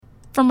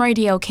From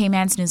Radio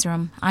Cayman's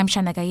newsroom, I'm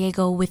Shana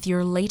Gallego with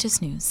your latest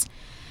news.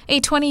 A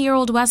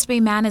 20-year-old West Bay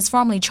man is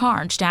formally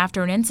charged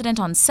after an incident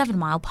on 7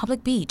 Mile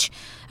Public Beach.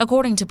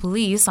 According to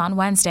police, on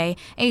Wednesday,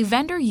 a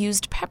vendor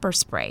used pepper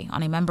spray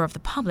on a member of the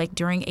public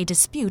during a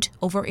dispute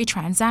over a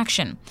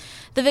transaction.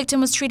 The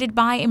victim was treated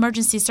by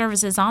emergency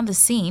services on the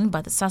scene,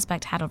 but the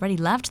suspect had already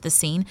left the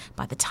scene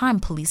by the time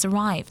police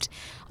arrived.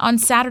 On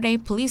Saturday,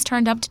 police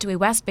turned up to a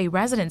West Bay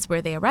residence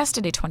where they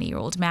arrested a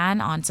 20-year-old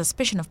man on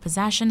suspicion of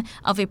possession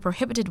of a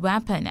prohibited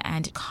weapon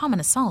and common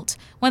assault.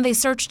 When they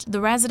searched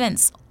the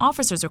residence,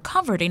 officers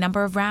recovered a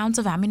number of rounds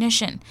of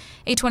ammunition.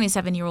 A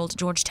 27-year-old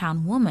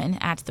Georgetown woman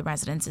at the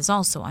residence is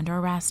also under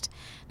arrest.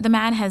 The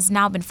man has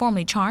now been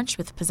formally charged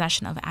with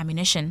possession of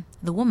ammunition.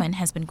 The woman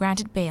has been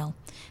granted bail.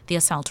 The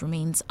assault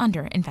remains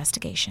under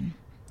investigation.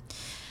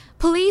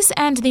 Police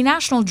and the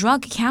National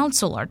Drug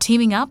Council are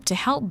teaming up to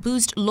help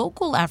boost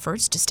local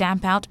efforts to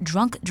stamp out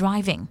drunk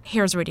driving.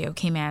 Here's Radio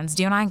Cayman's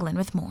Dion Anglin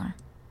with more.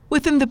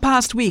 Within the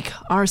past week,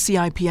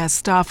 RCIPS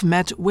staff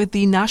met with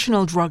the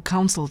National Drug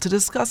Council to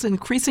discuss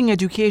increasing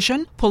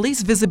education,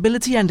 police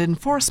visibility and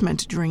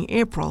enforcement during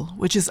April,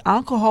 which is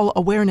Alcohol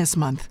Awareness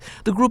Month.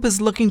 The group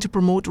is looking to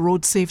promote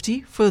road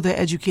safety, further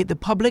educate the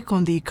public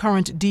on the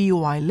current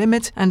DUI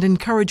limit, and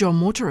encourage our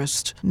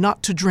motorists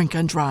not to drink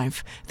and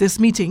drive. This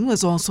meeting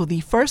was also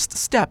the first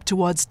step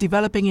towards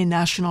developing a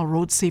national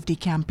road safety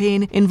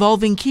campaign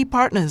involving key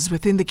partners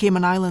within the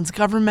Cayman Islands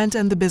government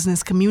and the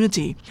business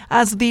community.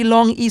 As the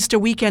long Easter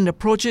weekend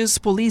approaches,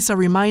 police are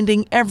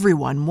reminding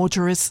everyone,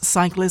 motorists,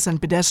 cyclists and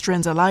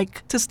pedestrians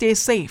alike, to stay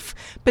safe.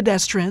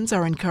 Pedestrians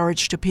are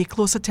encouraged to pay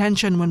close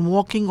attention when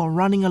walking or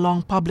running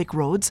along public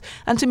roads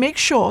and to make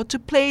sure to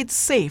play it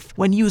safe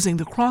when using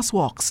the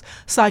crosswalks.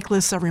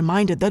 Cyclists are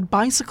reminded that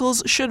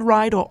bicycles should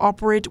ride or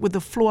operate with the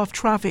flow of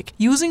traffic,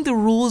 using the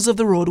rules of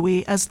the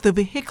roadway as the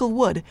vehicle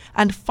would.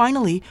 And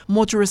finally,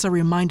 motorists are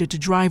reminded to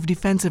drive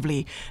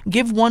defensively,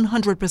 give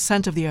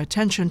 100% of their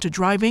attention to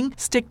driving,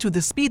 stick to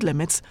the speed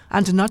limits,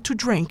 and not to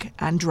drink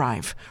and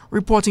drive.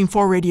 Reporting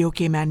for Radio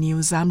Cayman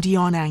News, I'm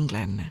Dion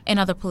Anglin. In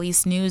other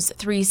police news,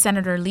 3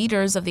 senator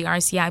leaders of the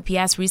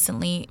RCIPS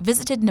recently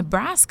visited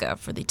Nebraska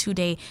for the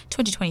 2-day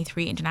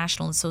 2023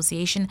 International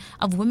Association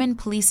of Women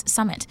Police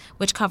Summit,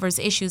 which covers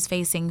issues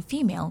facing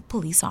female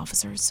police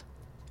officers.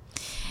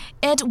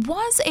 It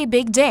was a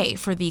big day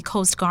for the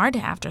Coast Guard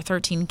after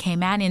 13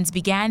 Caymanians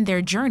began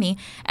their journey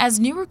as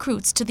new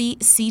recruits to the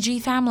CG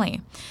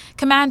family.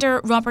 Commander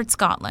Robert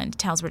Scotland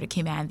tells Radio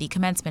Cayman the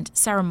commencement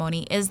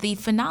ceremony is the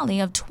finale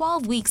of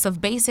 12 weeks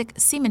of basic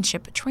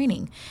seamanship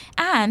training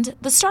and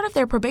the start of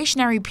their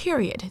probationary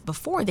period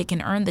before they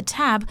can earn the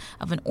tab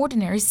of an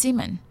ordinary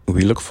seaman.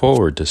 We look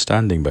forward to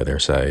standing by their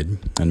side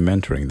and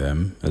mentoring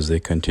them as they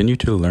continue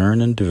to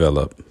learn and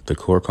develop the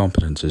core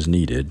competences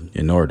needed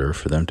in order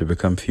for them to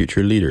become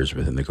future leaders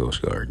within the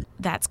Coast Guard.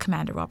 That's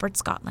Commander Robert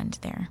Scotland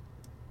there.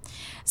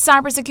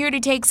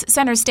 Cybersecurity takes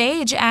center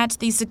stage at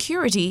the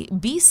Security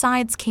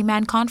B-Sides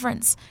Cayman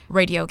Conference.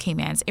 Radio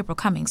Cayman's April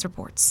Cummings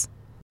reports.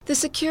 The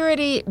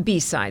Security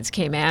B-Sides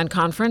Cayman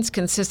Conference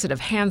consisted of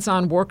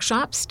hands-on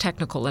workshops,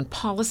 technical and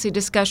policy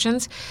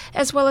discussions,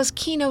 as well as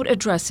keynote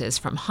addresses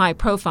from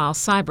high-profile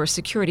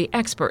cybersecurity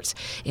experts,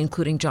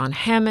 including John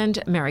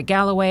Hammond, Mary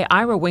Galloway,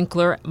 Ira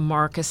Winkler,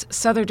 Marcus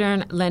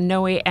Southerden, Len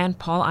Noe, and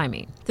Paul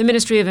Imey. The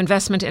Ministry of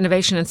Investment,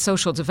 Innovation and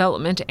Social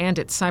Development and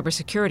its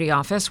Cybersecurity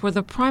Office were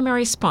the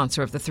primary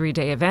sponsor of the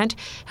 3-day event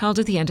held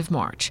at the end of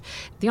March.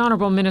 The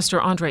Honourable Minister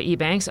Andre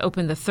Ebanks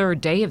opened the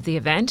 3rd day of the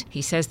event.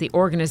 He says the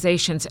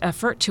organization's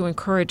effort to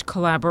encourage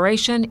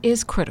collaboration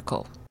is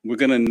critical. We're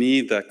going to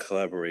need that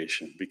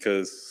collaboration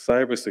because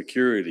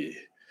cybersecurity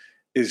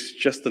is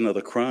just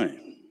another crime.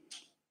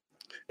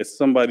 It's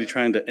somebody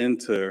trying to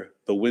enter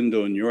the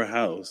window in your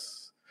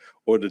house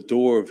or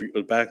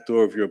the back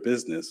door of your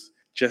business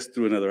just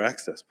through another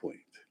access point.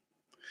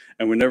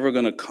 And we're never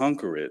going to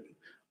conquer it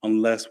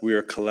unless we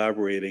are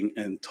collaborating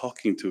and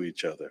talking to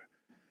each other,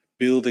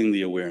 building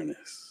the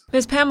awareness.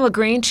 Ms. Pamela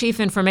Green,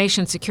 Chief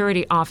Information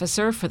Security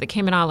Officer for the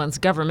Cayman Islands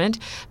government,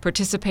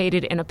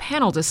 participated in a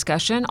panel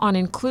discussion on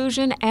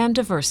inclusion and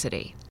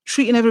diversity.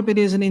 Treating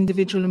everybody as an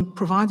individual and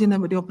providing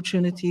them with the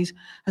opportunities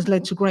has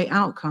led to great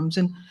outcomes.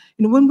 And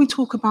when we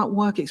talk about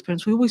work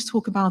experience, we always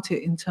talk about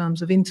it in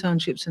terms of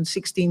internships and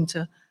 16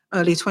 to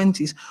early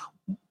 20s.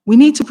 We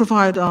need to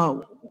provide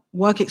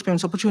work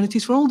experience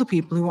opportunities for older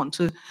people who want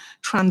to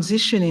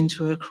transition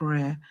into a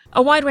career.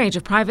 A wide range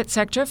of private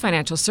sector,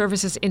 financial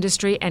services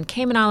industry, and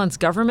Cayman Islands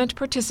government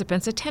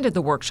participants attended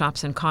the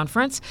workshops and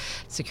conference.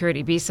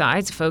 Security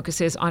B-Sides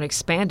focuses on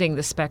expanding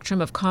the spectrum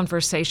of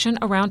conversation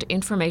around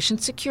information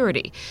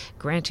security,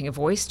 granting a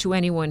voice to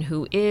anyone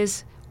who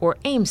is or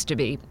aims to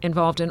be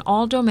involved in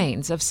all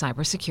domains of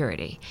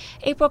cybersecurity.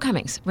 April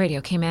Cummings,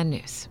 Radio Cayman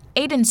News.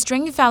 Aidan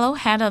Stringfellow,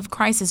 head of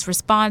crisis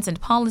response and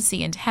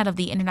policy and head of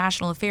the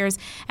international affairs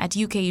at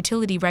UK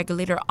utility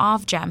regulator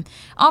Ofgem,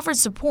 offered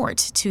support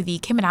to the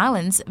Cayman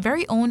Islands'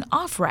 very own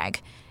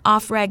Ofreg.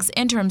 Ofreg's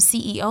interim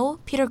CEO,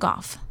 Peter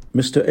Goff.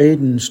 Mr.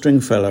 Aidan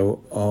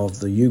Stringfellow of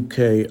the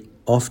UK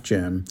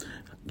Ofgem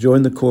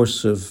during the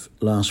course of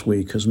last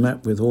week, has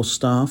met with all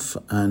staff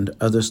and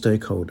other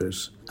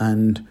stakeholders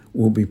and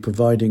will be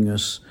providing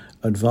us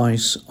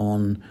advice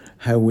on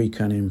how we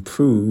can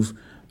improve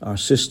our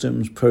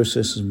systems,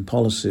 processes and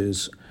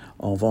policies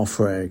of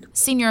Ofreg.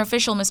 Senior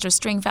official Mr.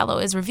 Stringfellow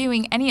is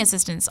reviewing any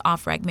assistance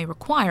Ofreg may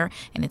require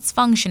in its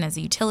function as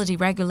a utility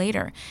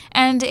regulator,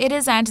 and it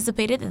is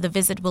anticipated that the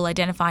visit will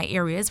identify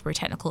areas where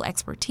technical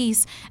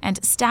expertise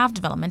and staff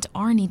development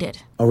are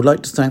needed. I would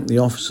like to thank the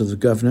Office of the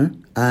Governor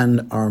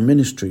and our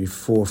Ministry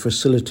for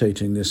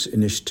facilitating this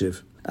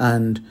initiative,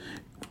 and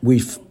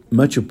we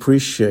much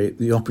appreciate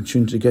the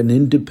opportunity to get an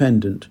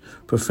independent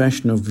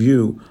professional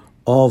view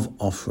of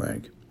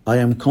Ofreg. I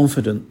am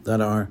confident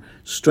that our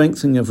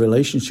strengthening of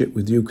relationship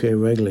with UK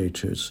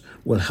regulators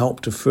will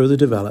help to further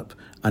develop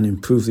and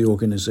improve the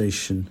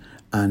organisation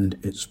and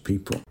its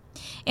people.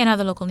 In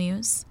other local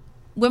news,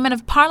 Women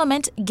of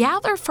Parliament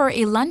gather for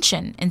a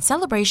luncheon in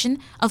celebration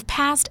of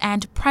past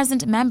and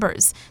present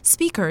members,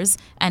 speakers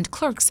and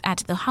clerks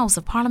at the House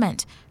of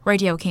Parliament.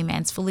 Radio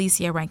Cayman's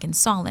Felicia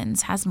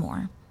Rankin-Solins has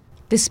more.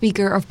 The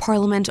Speaker of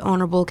Parliament,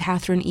 Honourable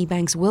Catherine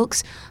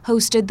Ebanks-Wilkes,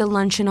 hosted the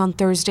luncheon on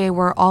Thursday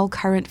where all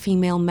current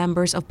female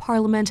members of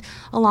Parliament,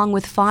 along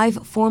with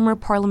 5 former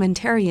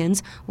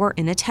parliamentarians, were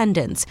in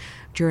attendance.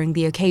 During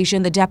the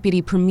occasion, the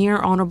Deputy Premier,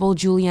 Honourable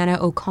Juliana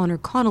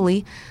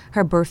O'Connor-Connolly,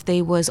 her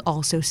birthday was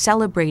also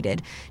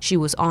celebrated. She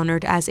was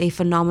honoured as a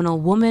phenomenal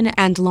woman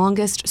and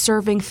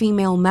longest-serving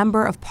female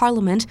member of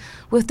Parliament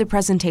with the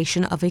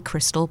presentation of a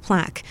crystal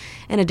plaque.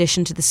 In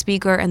addition to the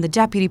Speaker and the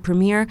Deputy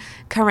Premier,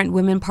 current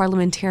women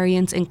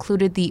parliamentarians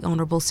included the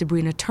Honourable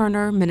Sabrina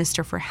Turner,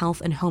 Minister for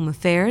Health and Home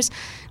Affairs,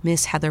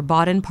 Ms. Heather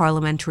Bodden,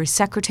 Parliamentary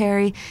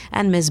Secretary,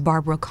 and Ms.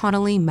 Barbara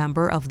Connolly,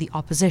 Member of the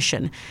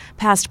Opposition.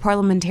 Past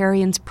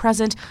parliamentarians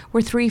present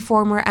were 3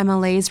 former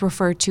MLAs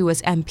referred to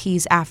as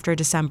MPs after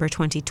December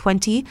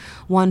 2020,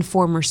 1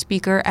 former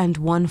Speaker and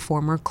 1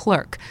 former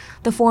Clerk.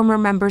 The former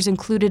members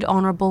included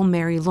Honourable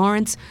Mary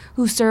Lawrence,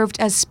 who served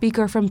as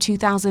Speaker from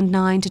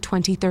 2009 to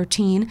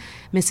 2013,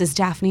 Mrs.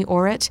 Daphne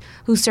Orritt,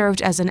 who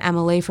served as an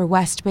MLA for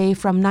West Bay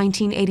from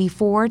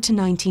 1984 to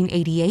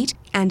 1988,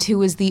 and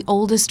who is the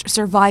oldest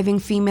surviving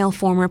female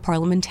former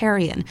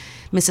parliamentarian,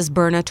 Mrs.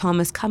 Berna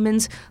Thomas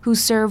Cummins, who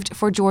served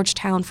for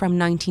Georgetown from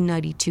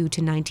 1992 to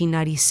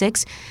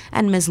 1996,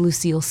 and Ms.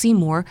 Lucille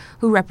Seymour,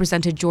 who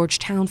represented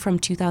Georgetown from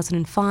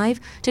 2005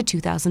 to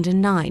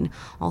 2009.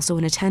 Also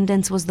in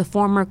attendance was the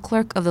former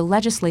Clerk of the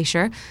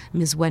Legislature,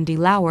 Ms. Wendy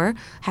Lauer,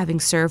 having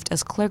served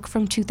as Clerk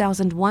from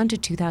 2001 to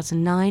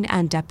 2009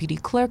 and Deputy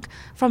Clerk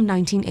from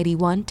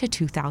 1981 to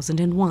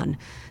 2001.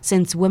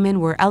 Since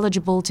women were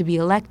eligible to be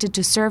elected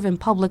to serve in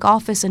public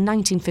office in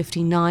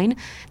 1959,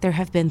 there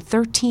have been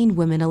 13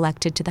 women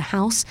elected to the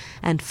House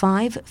and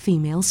 5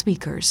 female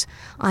speakers.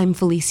 I'm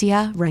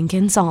Felicia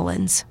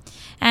Rankin-Solins.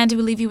 And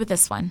we leave you with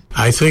this one.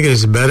 I think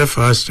it's better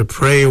for us to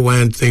pray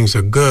when things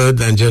are good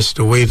than just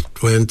to wait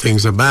when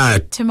things are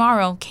bad.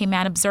 Tomorrow,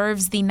 Cayman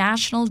observes the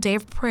National Day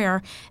of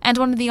Prayer, and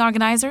one of the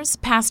organizers,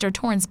 Pastor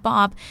Torrance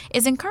Bob,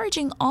 is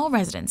encouraging all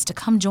residents to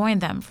come join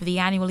them for the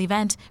annual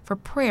event for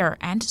prayer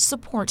and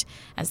support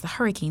as the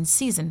hurricane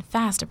season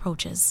fast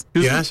approaches.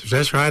 Yes,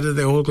 that's right, at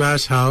the Old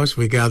Glass House.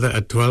 We gather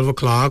at 12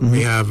 o'clock.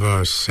 We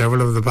have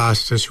several of the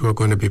pastors who are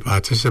going to be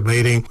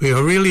participating. We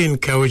are really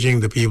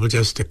encouraging the people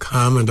just to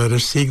come and let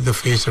us seek the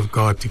face of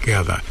God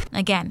together.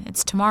 Again,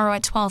 it's tomorrow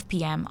at 12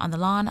 p.m. on the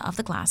lawn of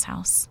the Glass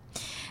House.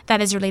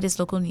 That is your latest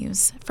local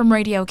news. From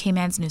Radio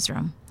Cayman's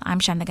newsroom, I'm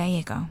Shanda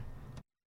Gallego.